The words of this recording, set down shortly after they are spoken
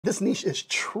This niche is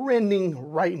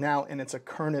trending right now, and it's a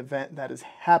current event that is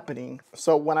happening.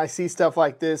 So when I see stuff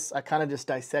like this, I kind of just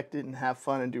dissect it and have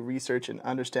fun and do research and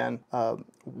understand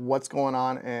what's going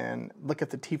on and look at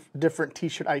the different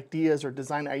t-shirt ideas or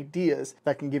design ideas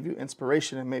that can give you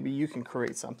inspiration, and maybe you can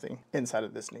create something inside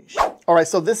of this niche. All right,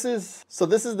 so this is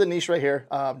the niche right here.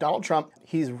 Donald Trump,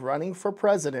 he's running for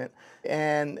president,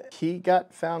 and he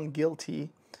got found guilty.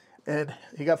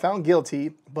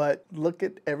 But look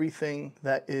at everything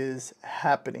that is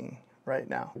happening right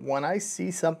now. When I see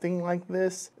something like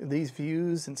this, these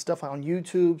views and stuff on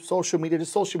YouTube, social media,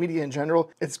 just social media in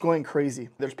general, it's going crazy.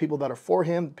 There's people that are for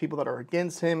him, people that are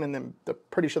against him, and then I'm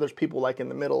pretty sure there's people like in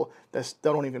the middle that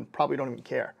probably don't even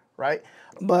care. Right?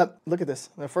 But look at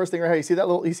this. The first thing right here,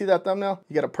 you see that thumbnail?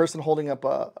 You got a person holding up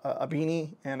a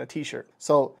beanie and a t-shirt.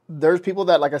 So there's people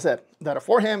that, like I said, that are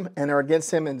for him and are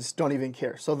against him and just don't even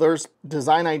care. So there's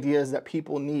design ideas that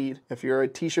people need. If you're a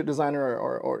t-shirt designer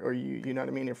or you know what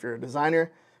I mean? If you're a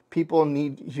designer, people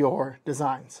need your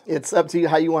designs. It's up to you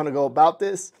how you want to go about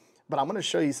this, but I'm going to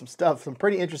show you some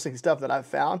pretty interesting stuff that I've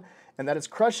found and that is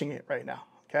crushing it right now.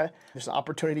 Okay, there's an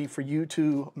opportunity for you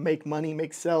to make money,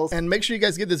 make sales. And make sure you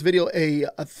guys give this video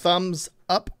a thumbs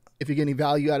up if you get any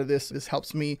value out of this. This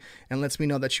helps me and lets me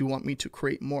know that you want me to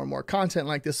create more and more content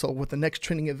like this. So with the next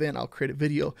trending event, I'll create a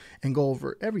video and go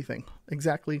over everything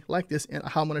exactly like this and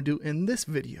how I'm going to do in this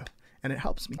video. And it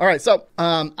helps me. All right, so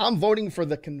I'm voting for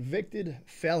the convicted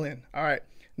felon. All right,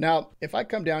 now if I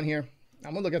come down here,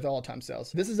 I'm gonna look at the all-time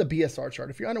sales. This is a BSR chart.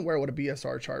 If you're unaware what a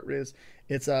BSR chart is,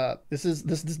 it's this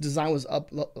design was up,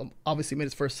 obviously made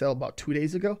its first sale about 2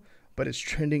 days ago, but it's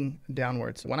trending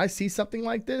downwards. When I see something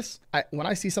like this, I'm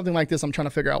trying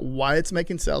to figure out why it's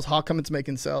making sales, how come it's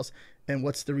making sales, and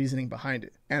what's the reasoning behind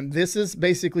it. And this is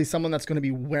basically someone that's going to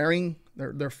be wearing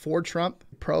their for Trump,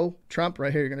 pro Trump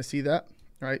right here. You're going to see that,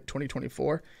 right?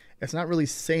 2024. It's not really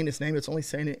saying its name. It's only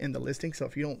saying it in the listing. So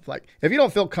if you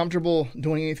don't feel comfortable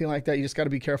doing anything like that, you just got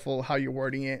to be careful how you're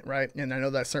wording it, right? And I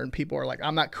know that certain people are like,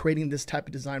 I'm not creating this type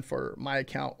of design for my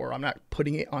account, or I'm not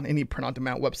putting it on any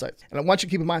print-on-demand websites. And I want you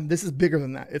to keep in mind, this is bigger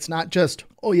than that. It's not just,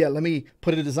 oh yeah, let me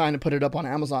put a design and put it up on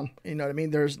Amazon. You know what I mean?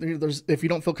 There's if you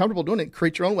don't feel comfortable doing it,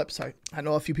 create your own website. I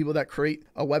know a few people that create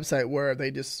a website where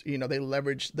they just, they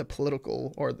leverage the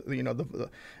political or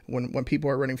when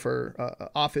people are running for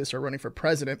office or running for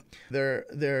president,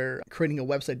 they're creating a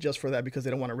website just for that because they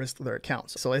don't want to risk their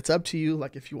accounts. So it's up to you,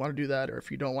 like if you want to do that or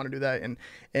if you don't want to do that.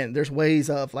 And there's ways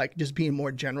of like just being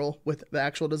more general with the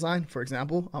actual design. For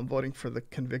example, I'm voting for the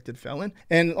convicted felon,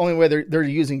 and the only way they're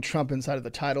using Trump inside of the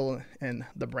title and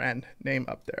the brand name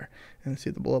up there. And see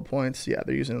the bullet points. Yeah,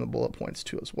 they're using the bullet points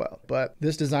too as well. But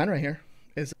this design right here,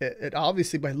 it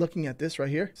obviously, by looking at this right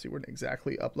here, see where it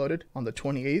exactly uploaded on the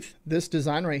 28th. This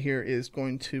design right here is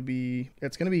going to be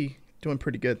doing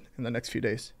pretty good in the next few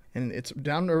days, and it's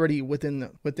down already within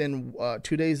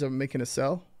 2 days of making a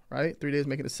sell, right? 3 days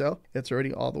making a sell. It's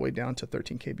already all the way down to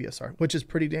 13K BSR, which is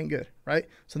pretty dang good, right?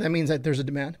 So that means that there's a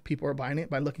demand. People are buying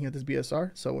it by looking at this BSR.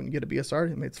 So when you get a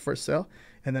BSR, it made its first sell,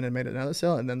 and then it made another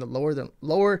sell, and then the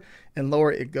lower and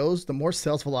lower it goes, the more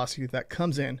sales velocity that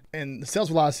comes in. And the sales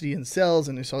velocity in sales,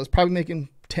 and so it's probably making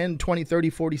 10, 20, 30,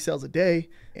 40 sales a day,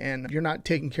 and you're not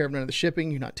taking care of none of the shipping,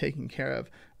 you're not taking care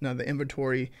of none of the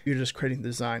inventory, you're just creating the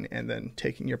design and then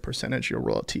taking your percentage, your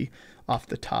royalty off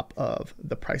the top of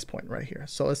the price point right here.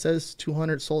 So it says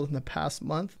 200 sold in the past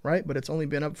month, right? But it's only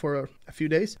been up for a few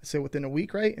days, say within a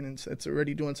week, right? And it's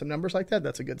already doing some numbers like that.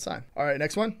 That's a good sign. All right,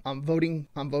 next one. I'm voting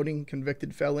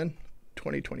convicted felon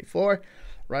 2024.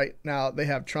 Right now they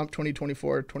have Trump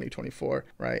 2024,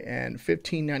 right? And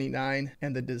 $15.99.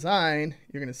 And the design,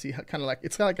 you're going to see kind of like,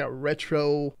 it's got like a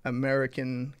retro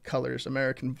American colors,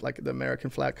 like the American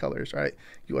flag colors, right?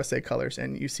 USA colors.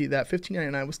 And you see that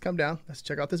 $15.99 was come down. Let's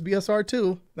check out this BSR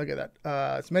too. Look at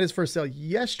that. It's made its first sale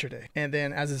yesterday. And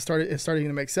then as it's starting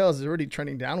to make sales, it's already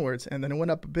trending downwards. And then it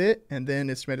went up a bit, and then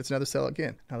it's made its another sale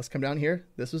again. Now let's come down here.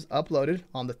 This was uploaded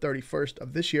on the 31st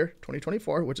of this year,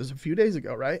 2024, which is a few days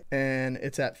ago, right? And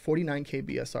it's at 49K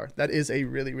BSR. That is a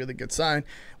really, really good sign,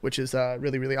 which is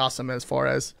really, really awesome as far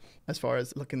as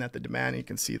looking at the demand. You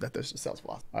can see that there's a sales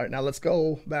velocity. All right, now let's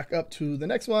go back up to the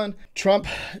next one. Trump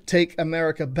Take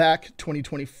America Back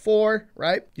 2024,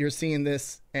 right? You're seeing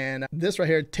this, and this right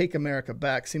here, Take America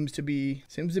Back, seems to be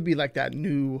like that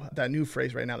new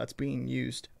phrase right now that's being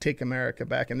used, Take America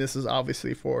Back. And this is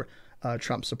obviously for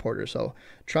Trump supporters. So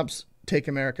Trump's Take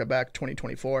America Back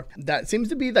 2024. That seems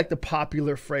to be like the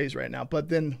popular phrase right now. But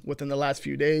then within the last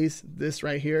few days, this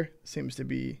right here seems to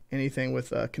be anything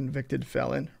with a convicted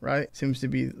felon, right? Seems to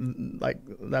be like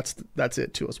that's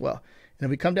it too as well. And if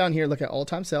we come down here, look at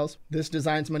all-time sales. This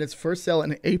design's made its first sale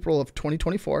in April of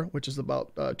 2024, which is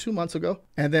about 2 months ago.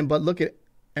 And then, but look at,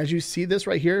 as you see this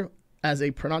right here, as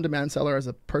a print-on-demand seller, as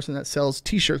a person that sells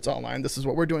t-shirts online, this is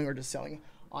what we're doing. We're just selling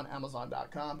on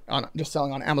Amazon.com, just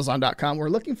selling on Amazon.com. We're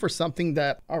looking for something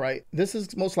that, all right, this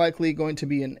is most likely going to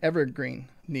be an evergreen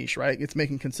niche, right? It's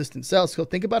making consistent sales. So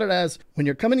think about it as when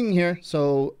you're coming in here.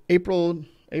 So April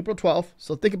 12th.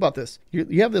 So think about this.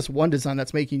 You have this one design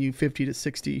that's making you 50 to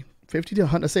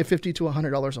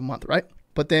 $100 a month, right?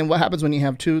 But then what happens when you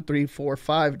have 2, 3, 4,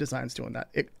 5 designs doing that?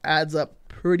 It adds up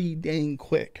pretty dang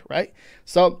quick, right?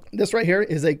 So this right here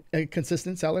is a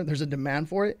consistent seller. There's a demand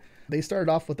for it. They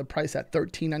started off with the price at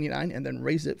 $13.99 and then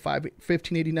raised it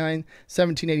 $15.89,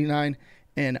 $17.89,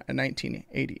 and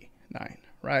 $19.89,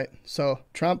 right? So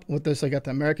Trump with this, I got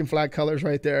the American flag colors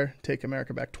right there. Take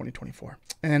America Back 2024.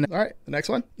 And all right, the next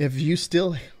one. If you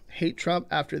still hate Trump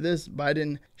after this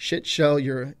Biden shit show,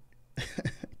 your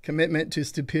commitment to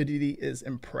stupidity is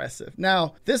impressive.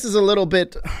 Now, this is a little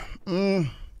bit,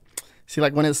 see,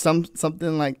 like when it's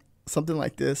something like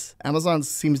this, Amazon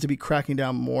seems to be cracking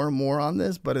down more and more on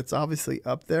this, but it's obviously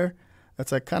up there.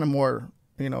 That's like kind of more,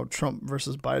 Trump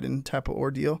versus Biden type of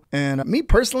ordeal. And me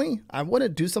personally, I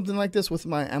wouldn't do something like this with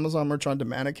my Amazon Merch on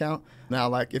Demand account. Now,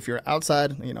 like if you're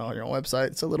outside, on your own website,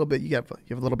 it's a little bit, you have a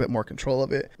little bit more control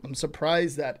of it. I'm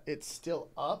surprised that it's still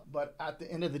up, but at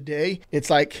the end of the day, it's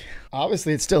like,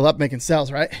 obviously it's still up making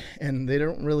sales, right? And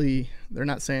they're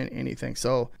not saying anything.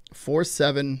 So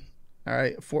 4.7, all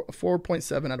right,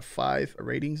 4.7 out of 5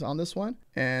 ratings on this one.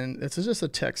 And it's just a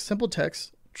text, simple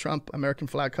text, Trump American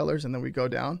flag colors, and then we go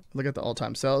down, look at the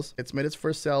all-time sales. It's made its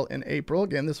first sale in April.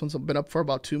 Again, this one's been up for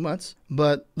about 2 months,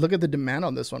 but look at the demand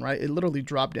on this one, right? It literally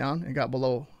dropped down and got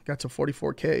to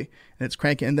 44K, and it's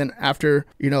cranking. And then after,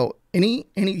 any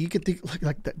you could think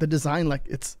like the design, like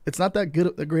it's not that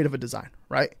great of a design,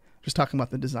 right? Just talking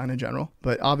about the design in general,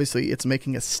 but obviously it's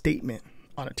making a statement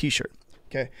on a t-shirt.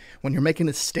 Okay, when you're making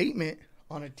a statement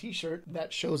on a t-shirt,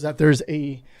 that shows that there's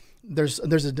a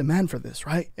demand for this,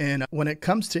 right? And when it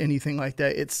comes to anything like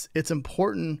that, it's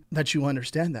important that you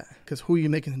understand that, because who are you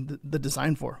making the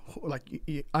design for? Like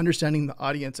understanding the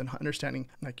audience and understanding,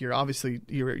 like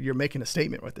you're making a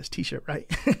statement with this t-shirt, right?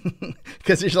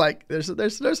 Because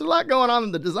there's a lot going on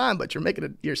in the design, but you're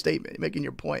making your statement, you're making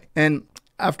your point. And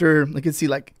after, let's see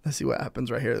what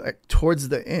happens right here. Like towards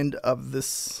the end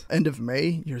of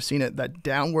May, you're seeing that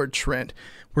downward trend.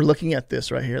 We're looking at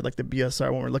this right here, like the BSR.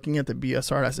 When we're looking at the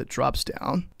BSR as it drops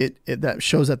down, that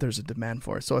shows that there's a demand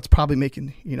for it. So it's probably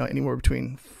making, anywhere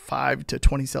between 5 to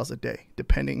 20 sales a day,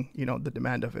 depending, the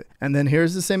demand of it. And then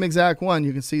here's the same exact one.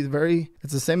 You can see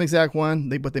it's the same exact one,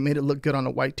 but they made it look good on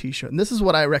a white t-shirt. And this is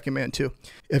what I recommend too.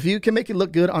 If you can make it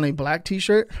look good on a black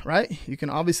t-shirt, right? You can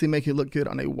obviously make it look good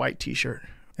on a white t-shirt.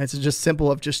 It's just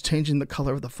simple of just changing the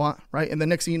color of the font, right? And the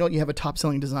next thing you know, you have a top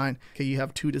selling design. Okay, you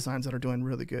have 2 designs that are doing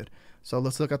really good. So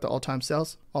let's look at the all-time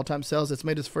sales. All-time sales, it's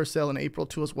made its first sale in April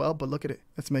too as well, but look at it.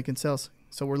 It's making sales.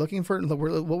 So we're looking for,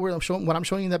 what I'm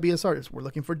showing you in that BSR is we're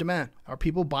looking for demand. Are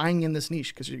people buying in this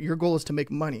niche? Because your goal is to make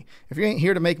money. If you ain't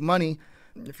here to make money,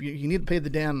 if you need to pay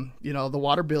the damn, the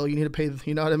water bill, you need to pay,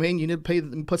 you know what I mean? You need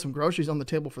to put some groceries on the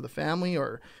table for the family,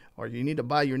 or you need to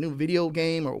buy your new video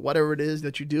game or whatever it is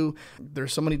that you do.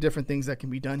 There's so many different things that can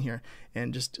be done here.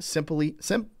 And just simple things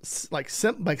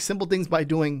by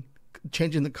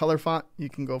changing the color font, you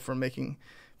can go from making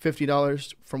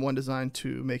 $50 from one design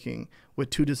to making, with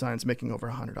 2 designs, making over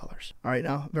 $100. All right,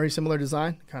 now, very similar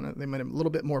design. They made it a little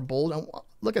bit more bold. And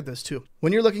look at this too.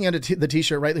 When you're looking at the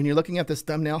t-shirt, right, then you're looking at this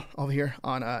thumbnail over here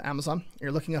on Amazon.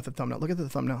 You're looking at the thumbnail. Look at the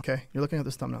thumbnail, okay? You're looking at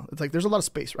this thumbnail. It's like there's a lot of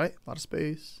space, right? A lot of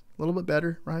space. A little bit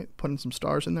better, right? Putting some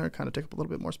stars in there, kind of take up a little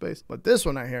bit more space. But this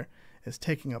one right here is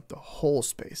taking up the whole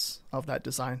space of that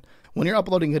design. When you're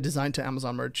uploading a design to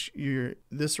Amazon Merch,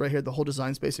 this right here, the whole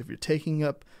design space, if you're taking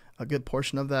up a good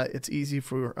portion of that, it's easy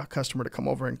for a customer to come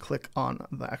over and click on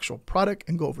the actual product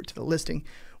and go over to the listing.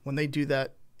 When they do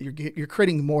that, you're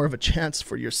creating more of a chance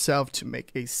for yourself to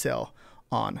make a sale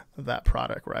on that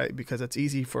product, right? Because it's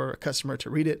easy for a customer to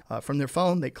read it from their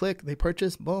phone. They click, they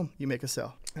purchase, boom, you make a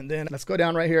sale. And then let's go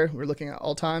down right here. We're looking at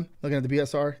all time, looking at the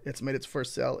BSR. It's made its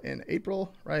first sale in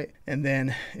April, right? And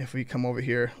then if we come over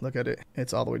here, look at it,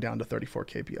 it's all the way down to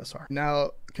 34K BSR.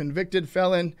 Now, convicted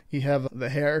felon, you have the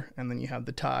hair and then you have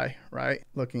the tie, right?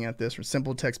 Looking at this for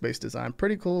simple text-based design,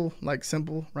 pretty cool, like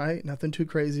simple, right? Nothing too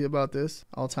crazy about this.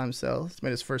 All-time sale. It's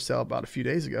made its first sale about a few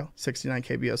days ago.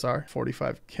 69K BSR,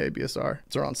 45K BSR.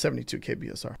 It's around 72K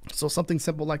BSR. So something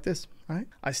simple like this, right?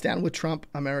 I stand with Trump,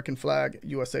 American flag,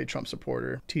 USA Trump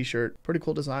supporter, t-shirt. Pretty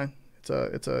cool design.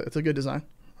 It's a good design,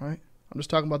 right? I'm just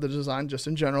talking about the design just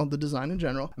in general, the design in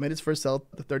general. I made its first sell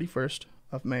the 31st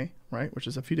of May, right, which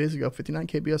is a few days ago,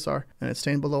 59K BSR, and it's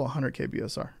staying below 100K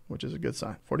BSR, which is a good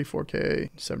sign. 44K,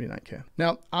 79K.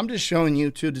 Now, I'm just showing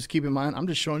you too, just keep in mind, I'm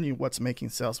just showing you what's making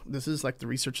sales. This is like the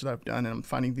research that I've done, and I'm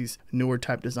finding these newer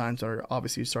type designs that are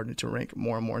obviously starting to rank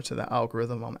more and more to the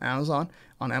algorithm on Amazon,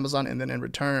 and then in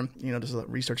return, you know, just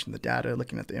researching the data,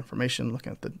 looking at the information,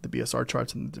 looking at the BSR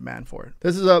charts and the demand for it.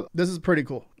 This is pretty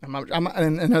cool. And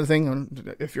another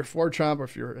thing, if you're for Trump or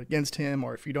if you're against him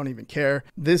or if you don't even care,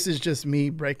 this is just me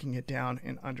breaking it down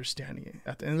and understanding it.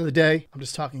 At the end of the day, I'm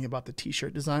just talking about the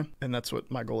t-shirt design, and that's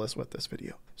what my goal is with this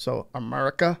video. So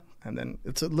America, and then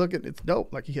it's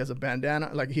dope. Like he has a bandana,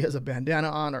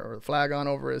 on or a flag on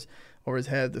over his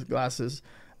head, the glasses,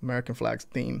 American flags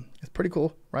theme. It's pretty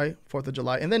cool, right? 4th of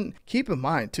July. And then keep in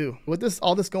mind too, with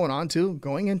all this going on too,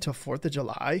 going into 4th of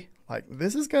July, like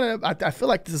this is I feel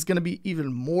like this is gonna be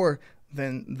even more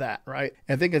than that, right?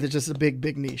 I think it's just a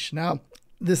big niche. Now,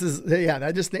 this is,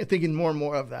 I just thinking more and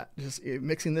more of that. Just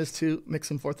mixing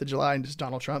 4th of July and just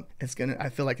Donald Trump. I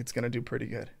feel like it's gonna do pretty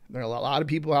good. There are a lot of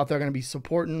people out there gonna be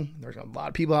supporting. There's a lot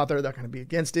of people out there that are gonna be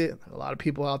against it. A lot of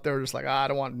people out there are just like, I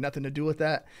don't want nothing to do with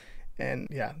that. And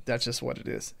yeah, that's just what it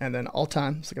is. And then let's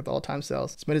look at the all-time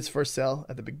sales. It's made its first sell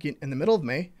at in the middle of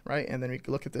May, right? And then we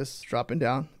can look at this dropping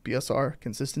down, BSR,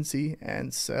 consistency,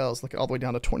 and sales. Look at all the way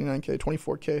down to 29K,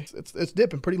 24K. It's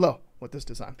dipping pretty low with this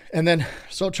design. And then,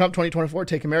 so Trump 2024,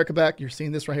 take America back. You're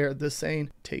seeing this right here. This saying,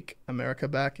 take America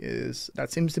back, that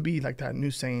seems to be like that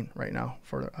new saying right now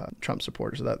for Trump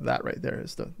supporters. So that right there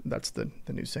is that's the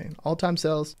new saying. All-time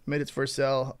sales, made its first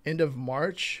sell end of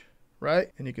March.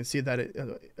 Right? And you can see that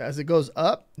as it goes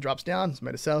up, drops down, it's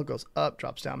made a sell, goes up,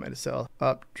 drops down, made a sell,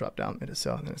 up, drop down, made a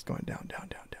sell, and then it's going down.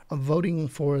 I'm voting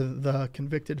for the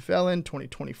convicted felon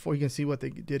 2024. You can see what they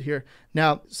did here.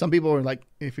 Now, some people are like,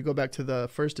 if you go back to the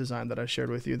first design that I shared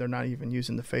with you, they're not even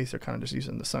using the face. They're kind of just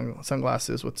using the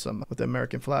sunglasses with the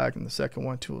American flag, and the second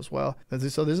one too as well.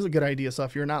 So this is a good idea. So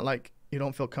if you're not like, you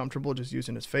don't feel comfortable just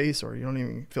using his face, or you don't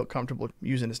even feel comfortable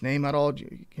using his name at all,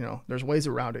 you know, there's ways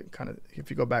around it, kind of, if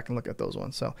you go back and look at those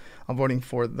ones. So I'm voting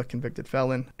for the convicted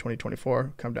felon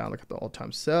 2024. Come down, look at the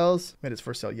all-time sales. Made its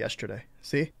first sale yesterday,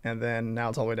 see? And then now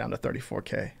it's all the way down to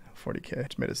 34K, 40K.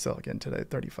 It's made a sale again today,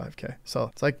 35K.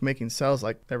 So it's like making sales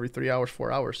like every 3 hours, 4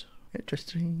 hours.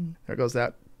 Interesting. There goes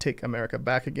that Take America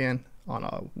Back again on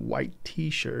a white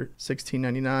t-shirt,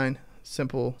 $16.99.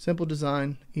 Simple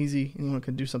design, easy. Anyone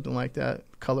can do something like that.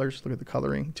 Colors, look at the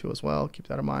coloring too as well. Keep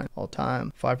that in mind. All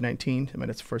time, $5.19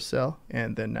 minutes first sell.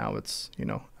 And then now it's, you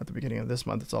know, at the beginning of this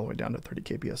month, it's all the way down to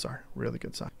 30K BSR. Really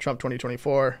good sign. Trump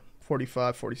 2024,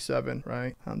 45, 47,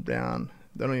 right? I'm down.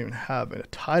 They don't even have a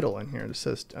title in here. It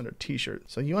says under t-shirt.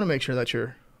 So you want to make sure that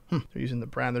they're using the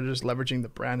brand. They're just leveraging the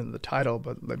brand and the title,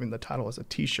 but leaving the title as a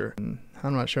t-shirt. And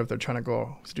I'm not sure if they're trying to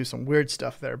go to do some weird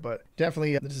stuff there, but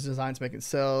definitely this design's making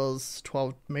sales.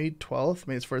 May 12th,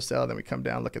 made its first sale. Then we come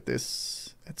down, look at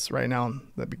this. It's right now in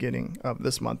the beginning of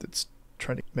this month. It's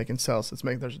making sales.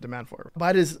 There's a demand for it.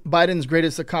 Biden's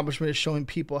greatest accomplishment is showing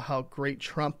people how great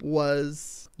Trump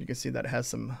was. You can see that it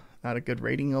has not a good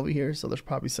rating over here, so there's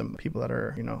probably some people that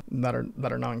are, you know, that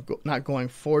are not going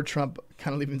for Trump,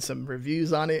 kind of leaving some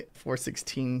reviews on it.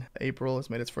 4/16 April has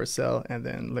made its first sell, and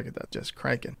then look at that, just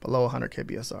cranking below 100K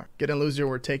BSR. Get and loser,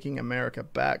 we're taking America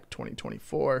back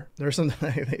 2024. There's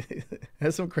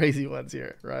some crazy ones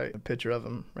here, right? A picture of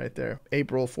them right there.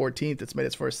 April 14th, it's made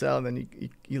its first sell, and then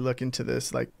you look into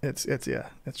this, like it's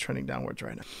trending downwards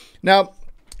right now. Now,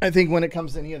 I think when it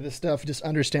comes to any of this stuff, just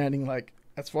understanding, like,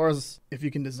 as far as if you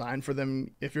can design for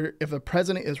them, if a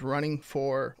president is running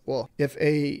for, if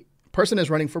a person is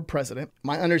running for president,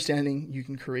 my understanding, you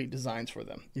can create designs for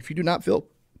them. If you do not feel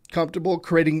comfortable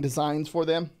creating designs for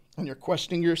them and you're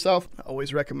questioning yourself, I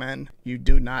always recommend you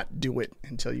do not do it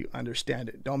until you understand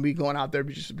it. Don't be going out there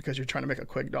just because you're trying to make a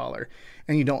quick dollar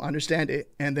and you don't understand it,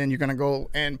 and then you're going to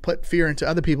go and put fear into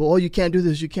other people. Oh, you can't do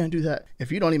this, you can't do that. If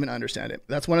you don't even understand it.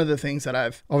 That's one of the things that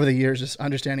I've, over the years, just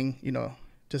understanding, you know,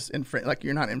 just like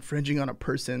you're not infringing on a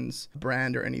person's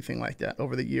brand or anything like that.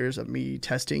 Over the years of me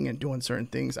testing and doing certain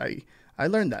things, I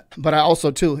learned that. But I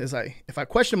also too if I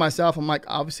question myself, I'm like,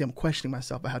 obviously I'm questioning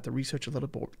myself. I have to research a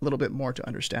little bit more to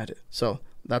understand it. So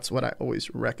that's what I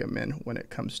always recommend when it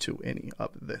comes to any of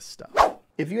this stuff.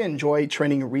 If you enjoy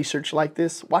training research like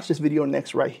this, watch this video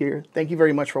next right here. Thank you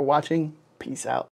very much for watching. Peace out.